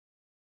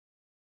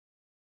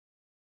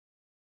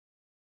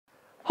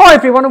Hi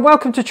everyone and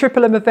welcome to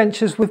Triple M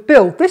Adventures with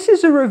Bill. This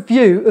is a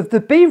review of the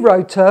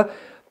BeeRotor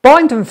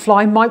Bind and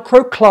Fly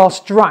Micro Class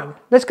drone.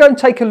 Let's go and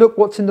take a look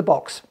what's in the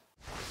box.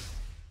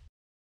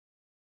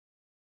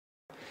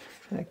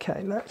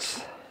 Okay,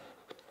 let's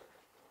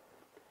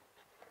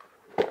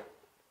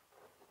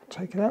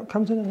take it out. It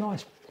comes in a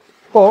nice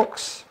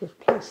box. We'll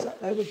place that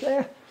over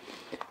there.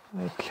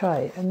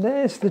 Okay, and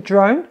there's the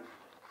drone.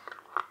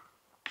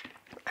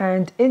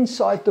 And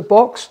inside the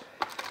box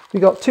we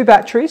got two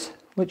batteries,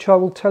 which I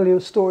will tell you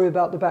a story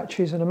about the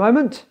batteries in a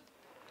moment.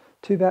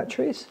 Two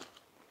batteries.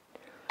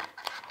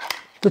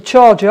 The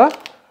charger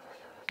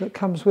that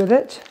comes with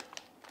it.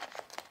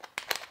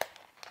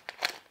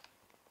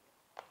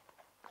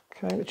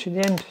 Okay, which in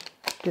the end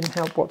didn't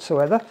help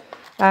whatsoever.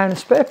 And a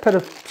spare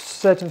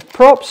set of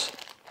props.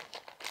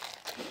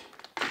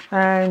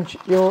 And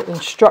your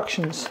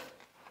instructions,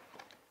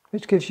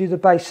 which gives you the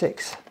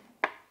basics.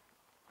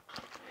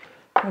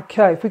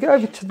 Okay, if we go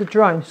over to the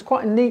drone, it's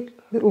quite a neat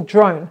little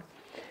drone.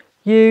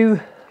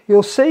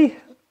 You'll see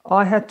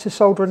I had to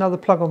solder another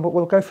plug on, but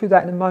we'll go through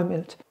that in a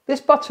moment. This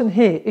button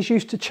here is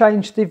used to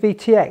change the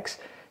VTX.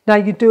 Now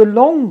you do a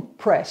long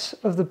press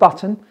of the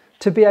button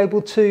to be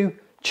able to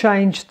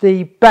change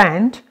the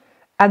band,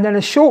 and then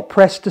a short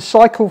press to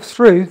cycle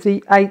through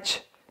the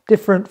 8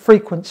 different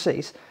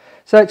frequencies.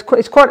 So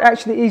it's quite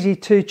actually easy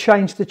to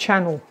change the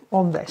channel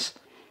on this.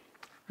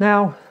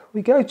 Now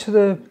we go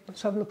to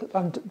let's have a look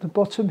at the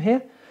bottom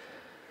here.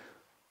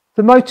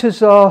 The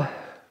motors are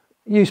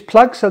use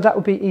plugs, so that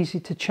would be easy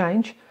to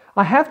change.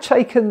 I have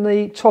taken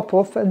the top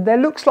off, and there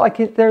looks like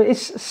there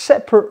is a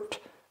separate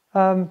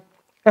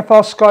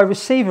FR Sky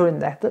receiver in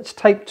there that's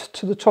taped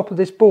to the top of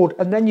this board,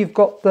 and then you've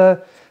got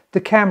the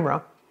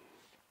camera.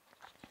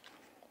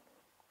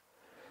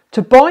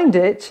 To bind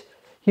it,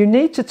 you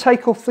need to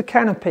take off the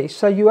canopy,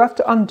 so you have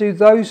to undo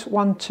those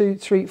 1, 2,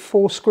 3,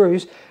 4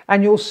 screws,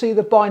 and you'll see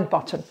the bind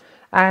button,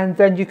 and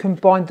then you can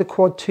bind the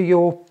quad to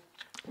your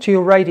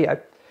radio.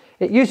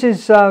 It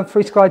uses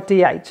FreeSky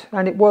D8,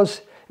 and it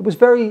was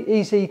very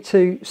easy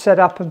to set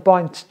up and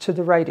bind to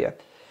the radio.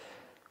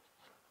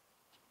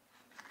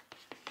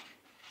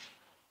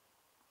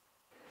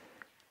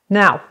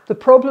 Now, the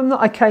problem that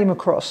I came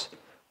across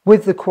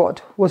with the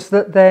quad was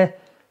that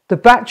the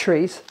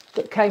batteries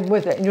that came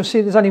with it, and you'll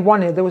see there's only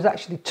one here, there was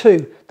actually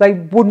two, they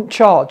wouldn't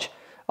charge.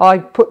 I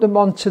put them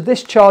onto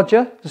this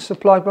charger, the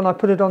supplied one, I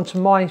put it onto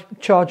my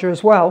charger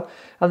as well,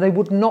 and they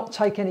would not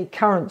take any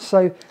current.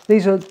 So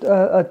these are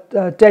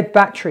dead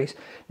batteries.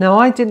 Now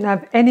I didn't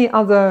have any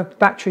other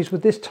batteries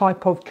with this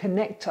type of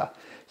connector,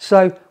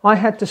 so I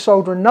had to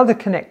solder another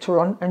connector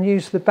on and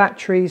use the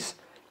batteries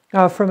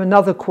from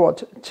another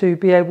quad to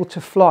be able to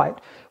fly it,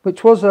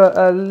 which was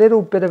a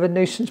little bit of a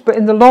nuisance, but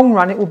in the long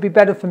run it will be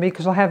better for me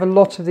because I have a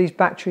lot of these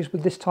batteries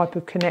with this type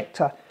of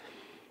connector.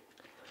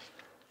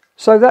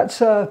 So that's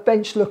a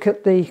bench look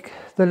at the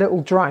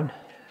little drone.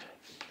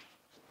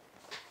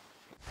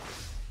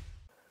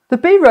 The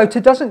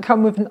BeeRotor doesn't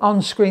come with an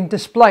on-screen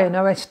display, an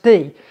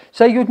OSD,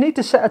 so you'd need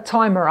to set a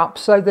timer up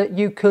so that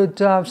you could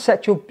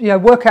set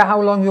work out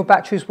how long your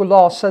batteries will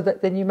last, so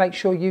that then you make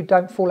sure you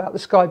don't fall out the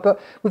sky.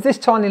 But with this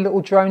tiny little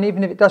drone,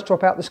 even if it does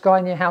drop out the sky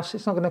in your house,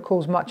 it's not going to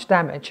cause much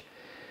damage.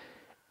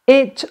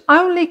 It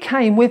only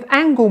came with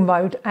angle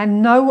mode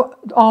and no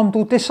armed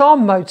or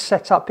disarmed mode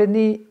set up in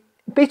the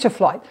beta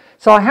flight,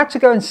 so I had to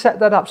go and set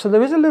that up. So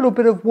there is a little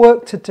bit of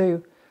work to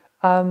do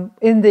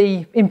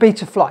in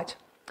beta flight.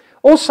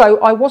 Also,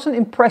 I wasn't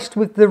impressed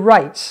with the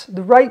rates.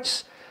 The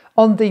rates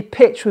on the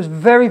pitch was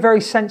very,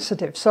 very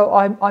sensitive, so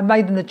I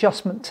made an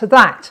adjustment to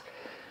that.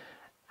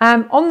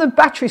 On the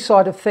battery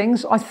side of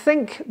things, I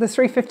think the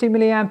 350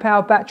 milliamp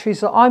hour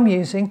batteries that I'm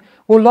using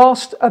will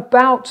last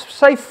about,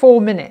 say, 4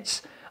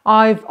 minutes.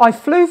 I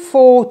flew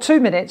for 2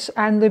 minutes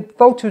and the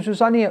voltage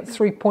was only at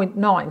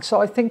 3.9,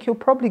 so I think you'll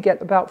probably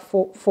get about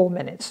 4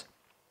 minutes.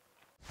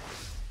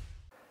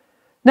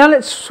 Now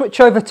let's switch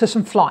over to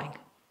some flying.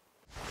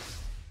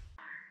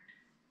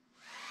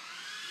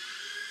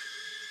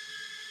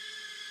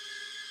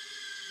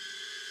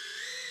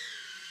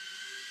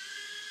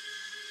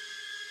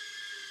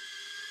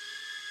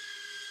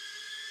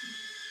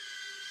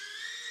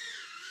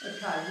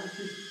 Okay, which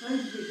is going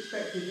to be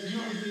expected. There's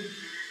not a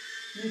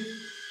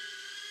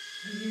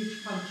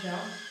huge punch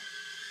out.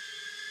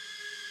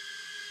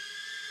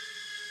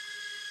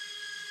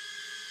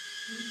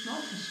 It's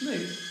nice and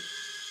smooth.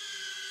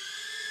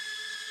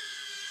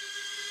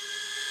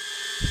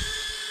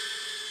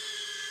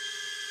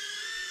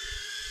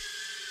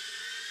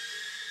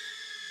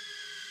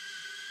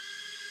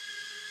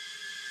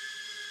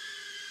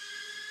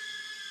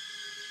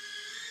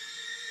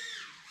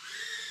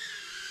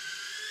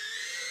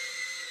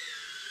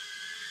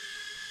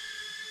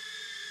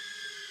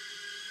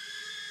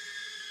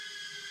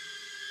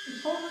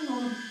 It's hovering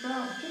on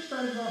about just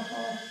over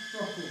half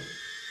throttle.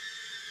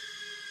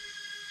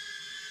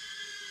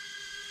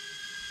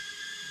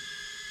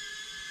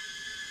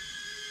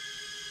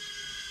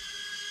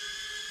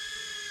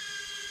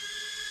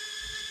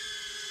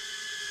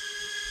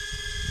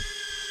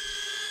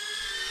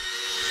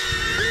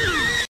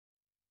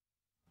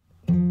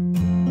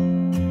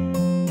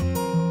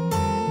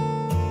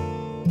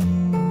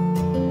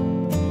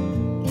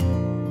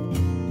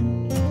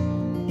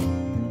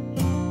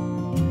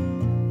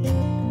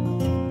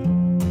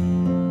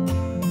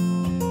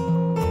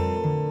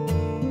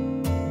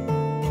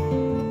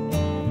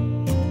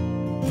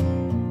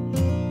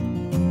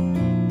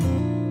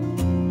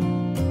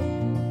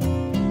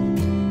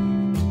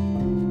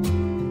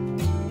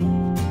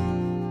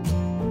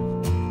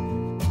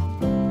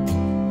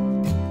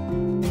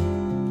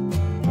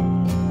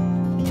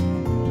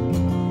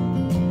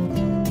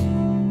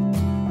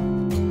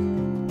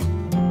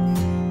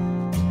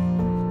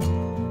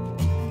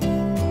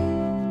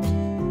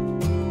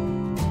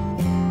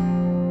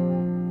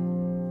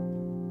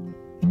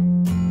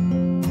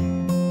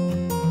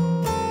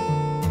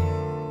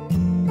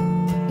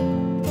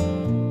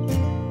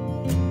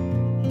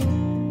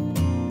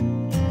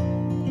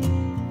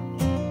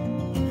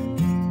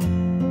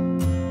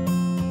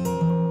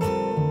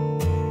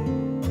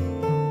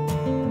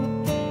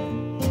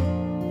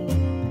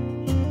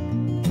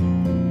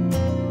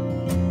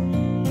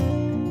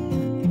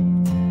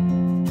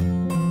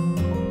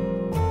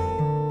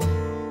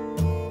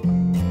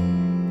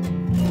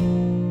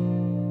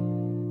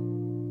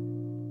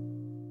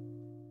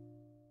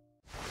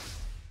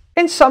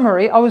 In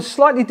summary, I was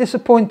slightly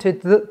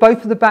disappointed that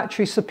both of the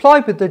batteries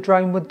supplied with the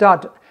drone were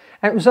dud.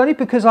 And it was only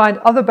because I had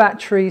other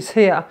batteries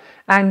here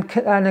and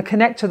a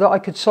connector that I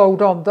could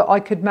solder on that I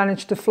could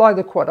manage to fly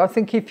the quad. I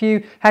think if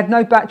you had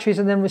no batteries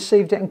and then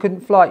received it and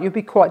couldn't fly it, you'd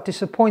be quite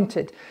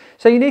disappointed.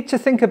 So you need to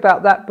think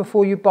about that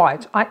before you buy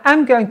it. I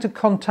am going to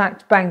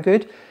contact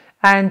Banggood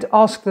and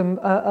ask them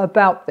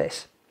about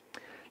this.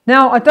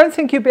 Now, I don't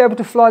think you'll be able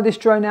to fly this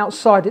drone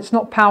outside. It's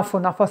not powerful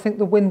enough. I think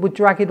the wind would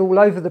drag it all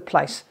over the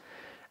place.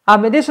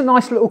 It is a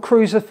nice little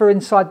cruiser for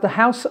inside the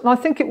house, and I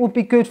think it would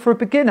be good for a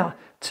beginner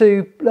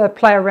to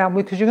play around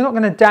with, because you're not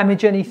going to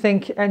damage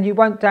anything and you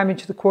won't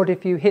damage the quad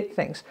if you hit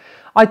things.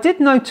 I did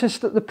notice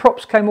that the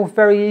props came off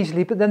very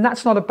easily, but then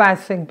that's not a bad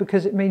thing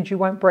because it means you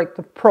won't break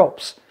the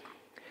props.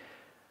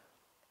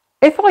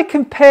 If I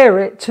compare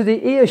it to the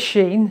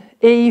Eachine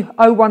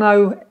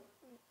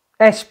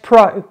E010S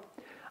Pro,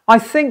 I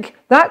think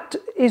that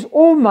is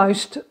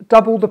almost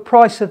double the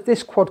price of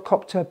this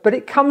quadcopter, but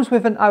it comes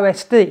with an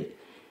OSD.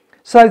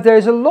 So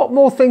there's a lot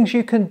more things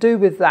you can do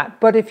with that.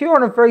 But if you're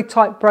on a very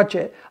tight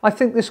budget, I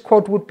think this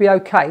quad would be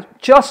okay.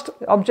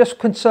 I'm just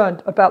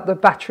concerned about the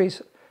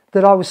batteries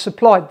that I was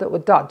supplied that were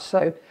dud.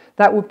 So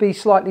that would be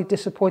slightly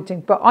disappointing.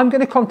 But I'm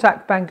going to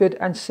contact Banggood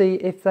and see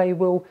if they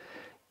will,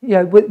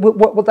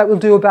 what they will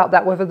do about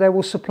that, whether they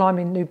will supply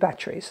me new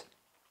batteries.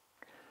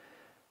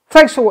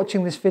 Thanks for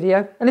watching this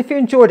video, and if you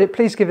enjoyed it,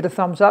 please give it a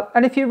thumbs up,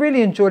 and if you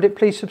really enjoyed it,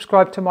 please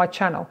subscribe to my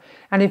channel.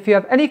 And if you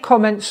have any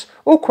comments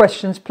or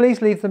questions,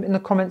 please leave them in the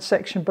comments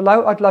section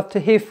below. I'd love to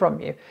hear from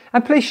you,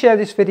 and please share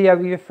this video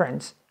with your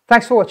friends.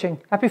 Thanks for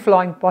watching. Happy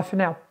flying. Bye for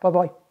now. Bye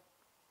bye.